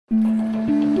Hi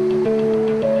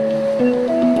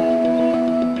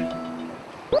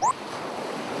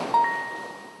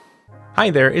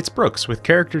there, it's Brooks with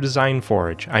Character Design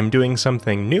Forge. I'm doing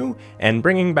something new and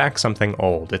bringing back something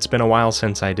old. It's been a while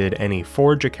since I did any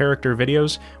Forge a Character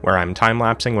videos where I'm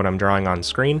time-lapsing what I'm drawing on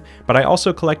screen, but I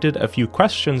also collected a few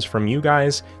questions from you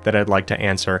guys that I'd like to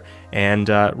answer, and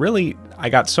really, I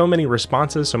got so many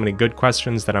responses, so many good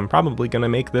questions that I'm probably going to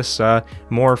make this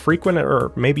more frequent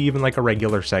or maybe even like a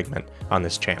regular segment on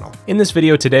this channel. In this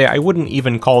video today, I wouldn't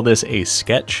even call this a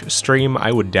sketch stream.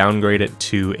 I would downgrade it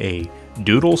to a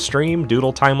doodle stream,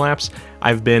 doodle time-lapse.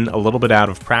 I've been a little bit out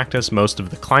of practice. Most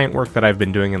of the client work that I've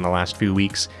been doing in the last few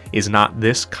weeks is not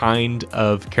this kind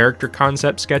of character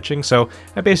concept sketching, so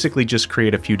I basically just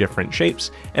create a few different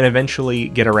shapes and eventually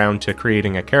get around to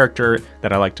creating a character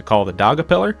that I like to call the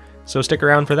Dogipillar, so stick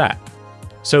around for that.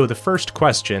 So the first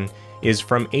question is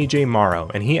from AJ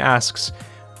Morrow, and he asks,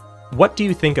 what do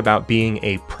you think about being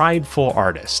a prideful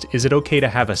artist? Is it okay to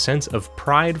have a sense of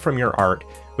pride from your art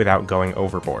without going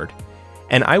overboard?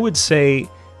 And I would say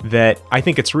that I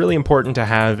think it's really important to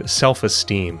have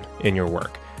self-esteem in your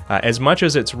work. As much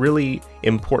as it's really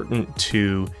important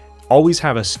to always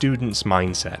have a student's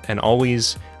mindset and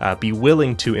always be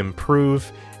willing to improve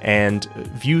and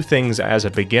view things as a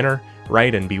beginner,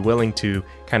 right? And be willing to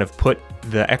kind of put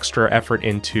the extra effort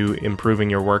into improving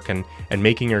your work and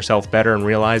making yourself better and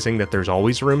realizing that there's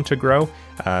always room to grow.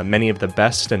 Many of the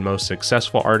best and most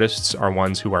successful artists are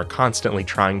ones who are constantly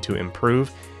trying to improve.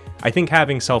 I think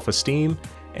having self-esteem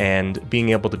and being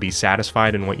able to be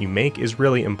satisfied in what you make is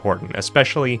really important,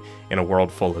 especially in a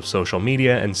world full of social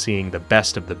media and seeing the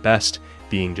best of the best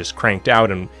being just cranked out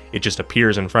and it just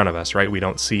appears in front of us, right? We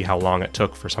don't see how long it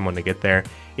took for someone to get there.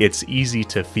 It's easy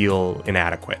to feel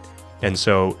inadequate. And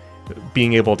so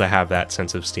being able to have that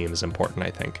sense of esteem is important, I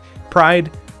think.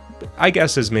 Pride, I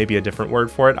guess, is maybe a different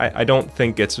word for it. I don't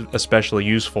think it's especially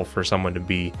useful for someone to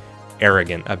be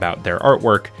arrogant about their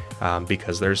artwork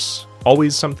because there's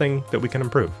always something that we can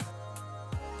improve.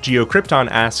 GeoCrypton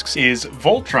asks, is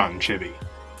Voltron chibi?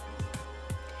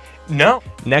 No.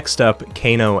 Next up,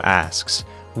 Kano asks,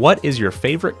 what is your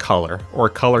favorite color or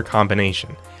color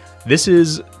combination? This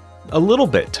is a little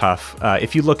bit tough.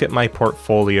 If you look at my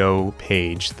portfolio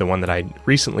page, the one that I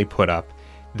recently put up,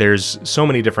 there's so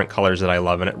many different colors that I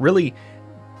love, and it really,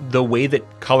 the way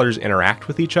that colors interact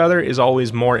with each other is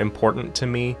always more important to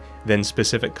me than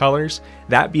specific colors.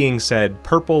 That being said,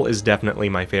 purple is definitely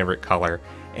my favorite color,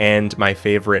 and my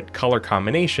favorite color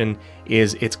combination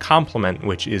is its complement,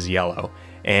 which is yellow.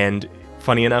 And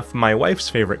funny enough, my wife's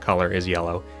favorite color is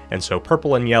yellow, and so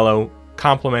purple and yellow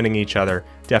complementing each other,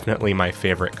 definitely my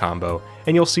favorite combo.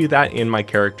 And you'll see that in my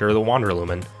character, the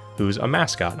Wanderlumen, who's a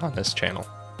mascot on this channel.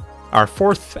 Our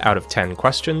fourth out of 10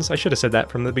 questions, I should have said that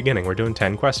from the beginning, we're doing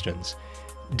 10 questions.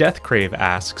 Deathcrave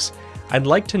asks, I'd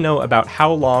like to know about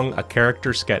how long a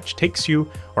character sketch takes you,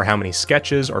 or how many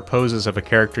sketches or poses of a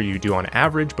character you do on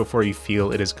average before you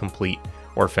feel it is complete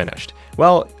or finished.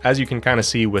 Well, as you can kind of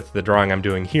see with the drawing I'm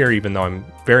doing here, even though I'm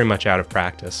very much out of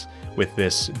practice with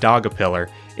this Dogipillar,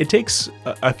 it takes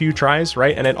a few tries,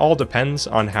 right? And it all depends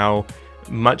on how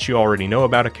much you already know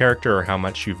about a character or how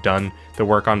much you've done the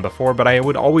work on before, but I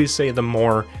would always say the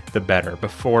more the better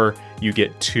before you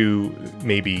get too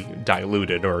maybe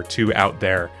diluted or too out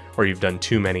there or you've done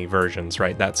too many versions,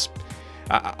 right? That's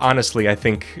honestly, I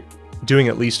think doing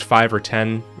at least 5 or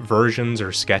 10 versions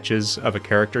or sketches of a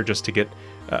character just to get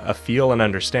a feel and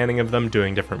understanding of them,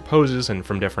 doing different poses and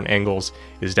from different angles,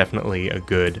 is definitely a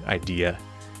good idea.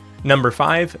 Number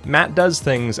 5, Matt Does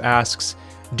Things asks,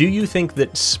 do you think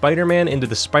that Spider-Man Into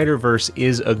the Spider-Verse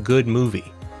is a good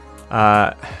movie?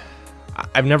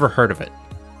 I've never heard of it.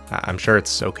 I'm sure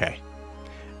it's okay.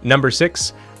 Number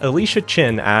 6, Alicia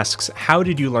Chin asks, how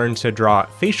did you learn to draw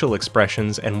facial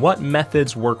expressions and what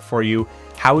methods work for you?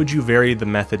 How would you vary the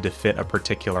method to fit a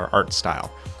particular art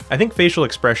style? I think facial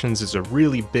expressions is a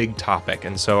really big topic,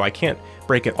 and so I can't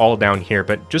break it all down here,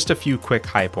 but just a few quick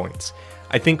high points.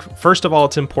 I think, first of all,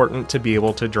 it's important to be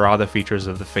able to draw the features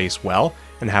of the face well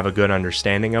and have a good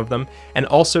understanding of them, and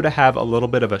also to have a little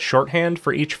bit of a shorthand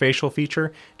for each facial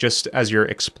feature, just as you're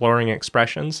exploring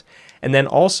expressions. And then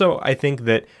also, I think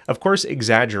that, of course,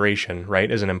 exaggeration,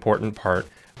 right, is an important part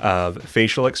of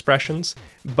facial expressions,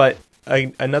 but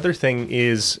another thing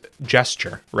is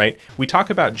gesture, right? We talk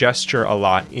about gesture a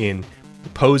lot in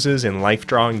poses in life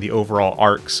drawing, the overall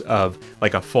arcs of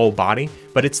like a full body,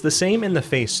 but it's the same in the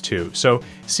face too. So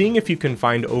seeing if you can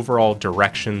find overall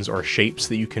directions or shapes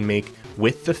that you can make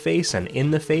with the face and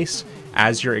in the face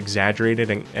as you're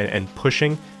exaggerating and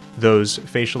pushing those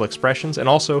facial expressions. And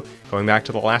also, going back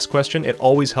to the last question, it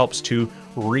always helps to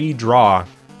redraw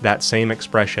that same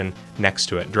expression next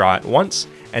to it. Draw it once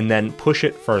and then push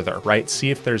it further, right?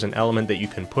 See if there's an element that you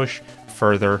can push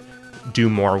further, do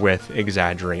more with,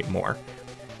 exaggerate more.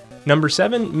 Number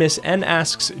 7, Miss N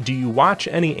asks, do you watch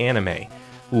any anime?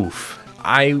 Oof.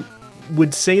 I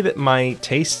would say that my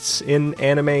tastes in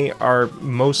anime are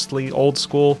mostly old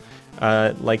school,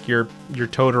 like your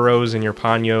Totoros and your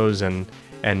Panyos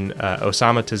and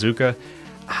Osamu Tezuka.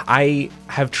 I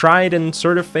have tried and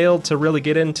sort of failed to really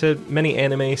get into many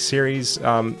anime series.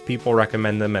 People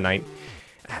recommend them, and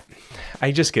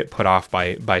I just get put off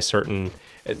by certain,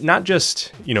 not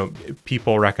just, you know,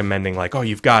 people recommending like, oh,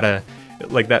 you've got to,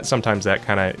 like that. Sometimes that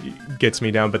kind of gets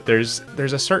me down, but there's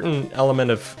a certain element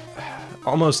of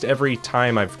almost every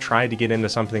time I've tried to get into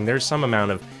something, there's some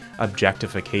amount of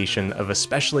objectification of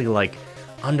especially like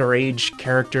underage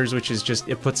characters, which is just,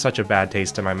 it puts such a bad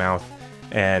taste in my mouth.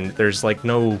 And there's like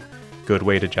no good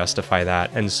way to justify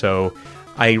that. And so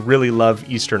I really love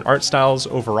Eastern art styles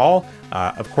overall.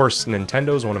 Of course,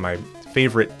 Nintendo is one of my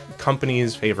favorite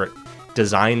companies, favorite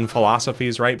design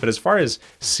philosophies, right? But as far as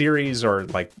series or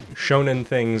like shonen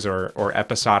things or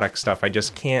episodic stuff, I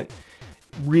just can't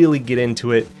really get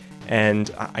into it.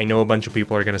 And I know a bunch of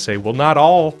people are going to say, well, not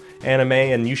all anime,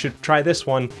 and you should try this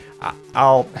one.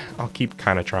 I'll keep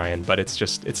kind of trying, but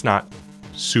it's not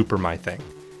super my thing.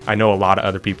 I know a lot of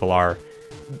other people are.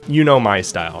 You know my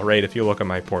style, right? If you look at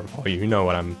my portfolio, you know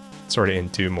what I'm sort of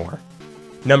into more.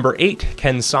 Number 8,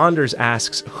 Ken Saunders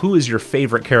asks, who is your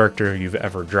favorite character you've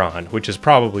ever drawn? Which is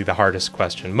probably the hardest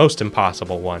question, most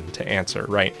impossible one to answer,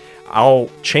 right? I'll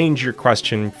change your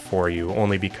question for you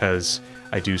only because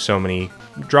I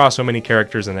draw so many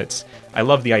characters, and I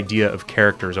love the idea of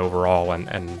characters overall,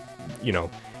 and you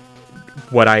know,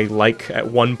 what I like at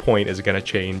one point is going to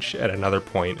change at another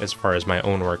point as far as my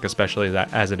own work, especially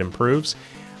that as it improves.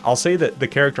 I'll say that the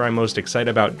character I'm most excited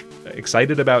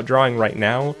about drawing right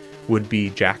now would be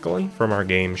Jacqueline from our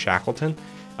game Shackleton.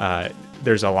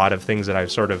 There's a lot of things that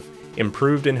I've sort of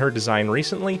improved in her design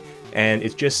recently, and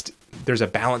it's just, there's a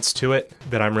balance to it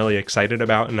that I'm really excited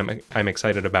about, and I'm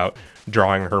excited about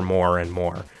drawing her more and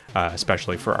more,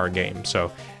 especially for our game.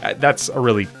 So that's a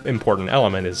really important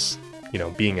element, is, you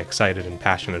know, being excited and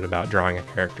passionate about drawing a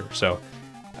character. So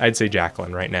I'd say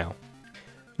Jacqueline right now.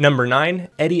 Number 9,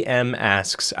 Eddie M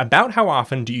asks, about how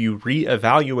often do you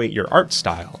reevaluate your art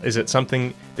style? Is it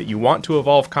something that you want to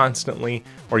evolve constantly,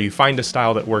 or you find a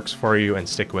style that works for you and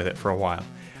stick with it for a while?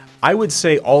 I would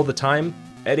say all the time,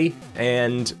 Eddie,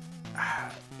 and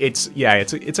it's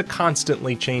a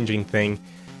constantly changing thing.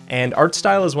 And art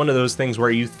style is one of those things where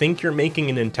you think you're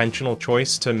making an intentional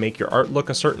choice to make your art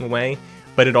look a certain way,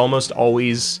 but it almost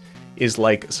always is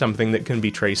like something that can be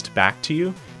traced back to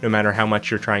you, no matter how much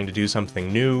you're trying to do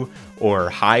something new or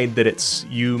hide that it's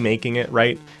you making it,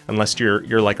 right? Unless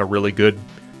you're like a really good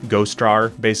ghost drawer,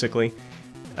 basically,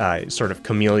 sort of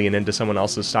chameleon into someone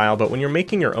else's style. But when you're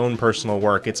making your own personal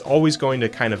work, it's always going to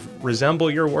kind of resemble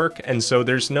your work, and so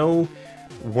there's no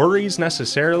worries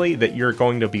necessarily that you're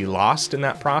going to be lost in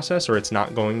that process, or it's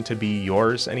not going to be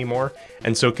yours anymore.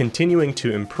 And so continuing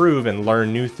to improve and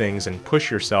learn new things and push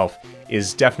yourself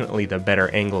is definitely the better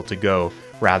angle to go,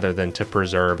 rather than to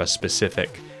preserve a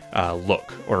specific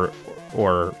look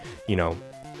or you know,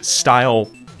 style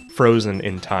frozen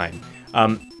in time.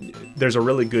 There's a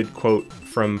really good quote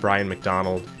from Brian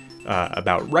McDonald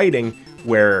about writing,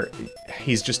 where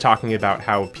he's just talking about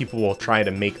how people will try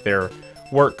to make their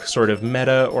work sort of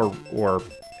meta or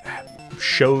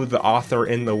show the author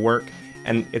in the work,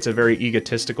 and it's a very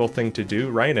egotistical thing to do,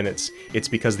 right? And it's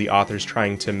because the author's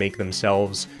trying to make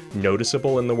themselves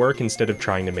noticeable in the work instead of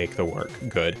trying to make the work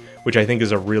good, which I think is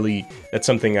that's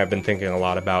something I've been thinking a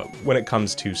lot about when it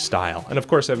comes to style. And of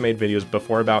course, I've made videos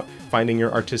before about finding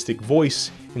your artistic voice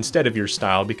instead of your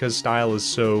style, because style is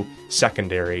so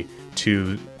secondary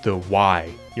to the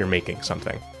why you're making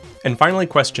something. And finally,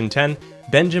 question 10,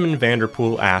 Benjamin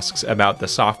Vanderpool asks about the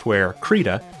software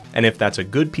Krita, and if that's a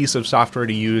good piece of software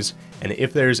to use, and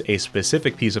if there's a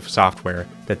specific piece of software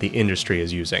that the industry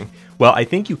is using. Well, I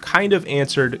think you kind of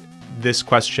answered this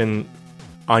question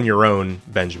on your own,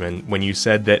 Benjamin, when you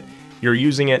said that you're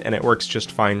using it and it works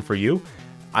just fine for you.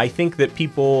 I think that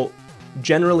people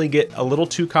generally get a little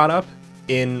too caught up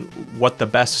in what the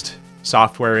best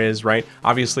software is, right?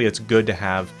 Obviously, it's good to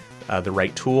have the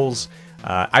right tools.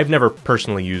 I've never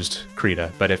personally used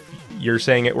Krita, but if you're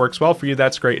saying it works well for you,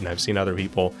 that's great, and I've seen other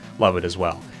people love it as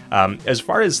well. As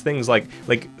far as things like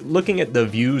looking at the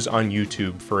views on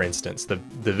YouTube, for instance, the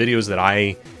videos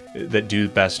that do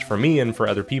best for me and for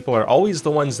other people are always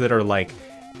the ones that are like,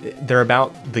 they're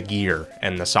about the gear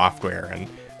and the software, and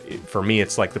For me,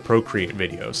 it's like the Procreate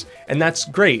videos. And that's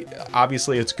great.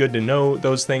 Obviously, it's good to know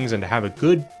those things and to have a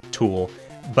good tool,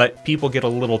 but people get a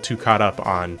little too caught up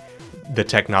on the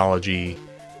technology,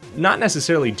 not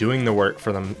necessarily doing the work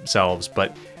for themselves,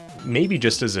 but maybe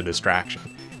just as a distraction.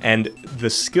 And the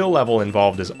skill level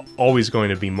involved is always going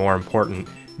to be more important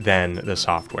than the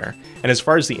software. And as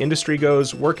far as the industry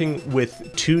goes, working with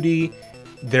 2D,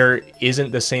 there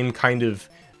isn't the same kind of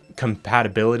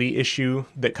compatibility issue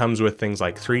that comes with things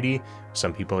like 3D.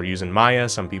 Some people are using Maya,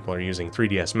 some people are using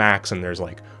 3ds Max, and there's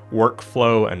like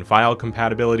workflow and file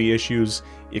compatibility issues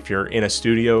if you're in a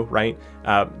studio, right?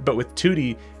 But with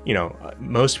 2D, you know,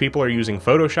 most people are using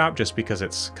Photoshop just because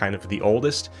it's kind of the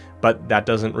oldest, but that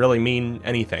doesn't really mean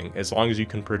anything. As long as you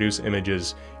can produce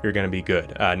images, you're going to be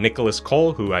good. Nicholas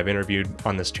Cole, who I've interviewed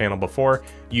on this channel before,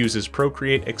 uses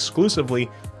Procreate exclusively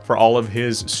for all of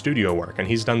his studio work, and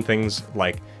he's done things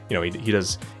like, you know, he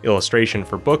does illustration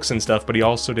for books and stuff, but he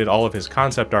also did all of his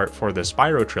concept art for the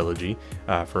Spyro trilogy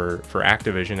for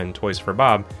Activision and Toys for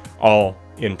Bob, all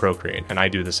in Procreate. And I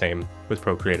do the same with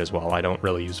Procreate as well. I don't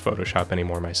really use Photoshop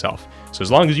anymore myself. So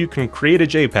as long as you can create a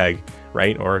JPEG,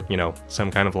 right, or, you know,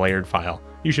 some kind of layered file,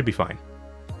 you should be fine.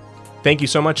 Thank you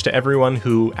so much to everyone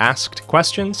who asked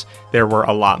questions. There were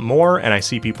a lot more, and I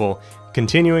see people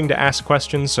continuing to ask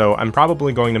questions, so I'm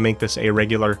probably going to make this a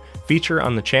regular feature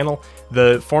on the channel.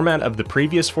 The format of the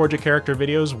previous Forge a Character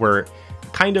videos were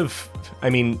kind of, I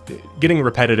mean, getting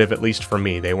repetitive, at least for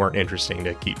me. They weren't interesting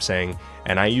to keep saying,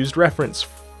 and I used reference,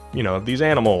 you know, these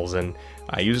animals, and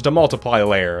I used a multiply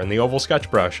layer and the oval sketch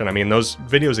brush, and I mean, those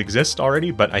videos exist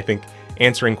already, but I think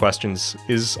answering questions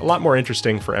is a lot more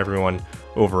interesting for everyone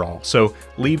overall. So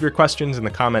leave your questions in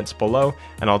the comments below,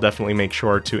 and I'll definitely make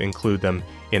sure to include them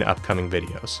in upcoming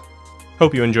videos.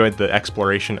 Hope you enjoyed the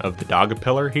exploration of the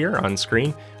Dogipillar here on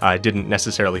screen. I didn't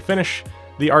necessarily finish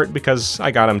the art because I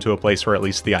got him to a place where at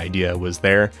least the idea was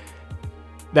there.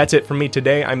 That's it from me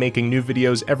today. I'm making new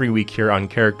videos every week here on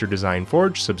Character Design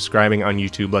Forge. Subscribing on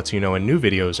YouTube lets you know when new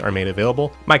videos are made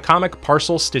available. My comic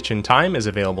Parcel Stitch in Time is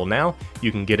available now.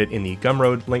 You can get it in the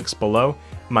Gumroad links below.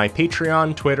 My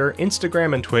Patreon, Twitter,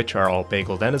 Instagram, and Twitch are all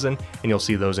Bagel Denizen, and you'll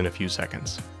see those in a few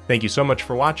seconds. Thank you so much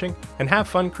for watching, and have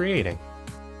fun creating!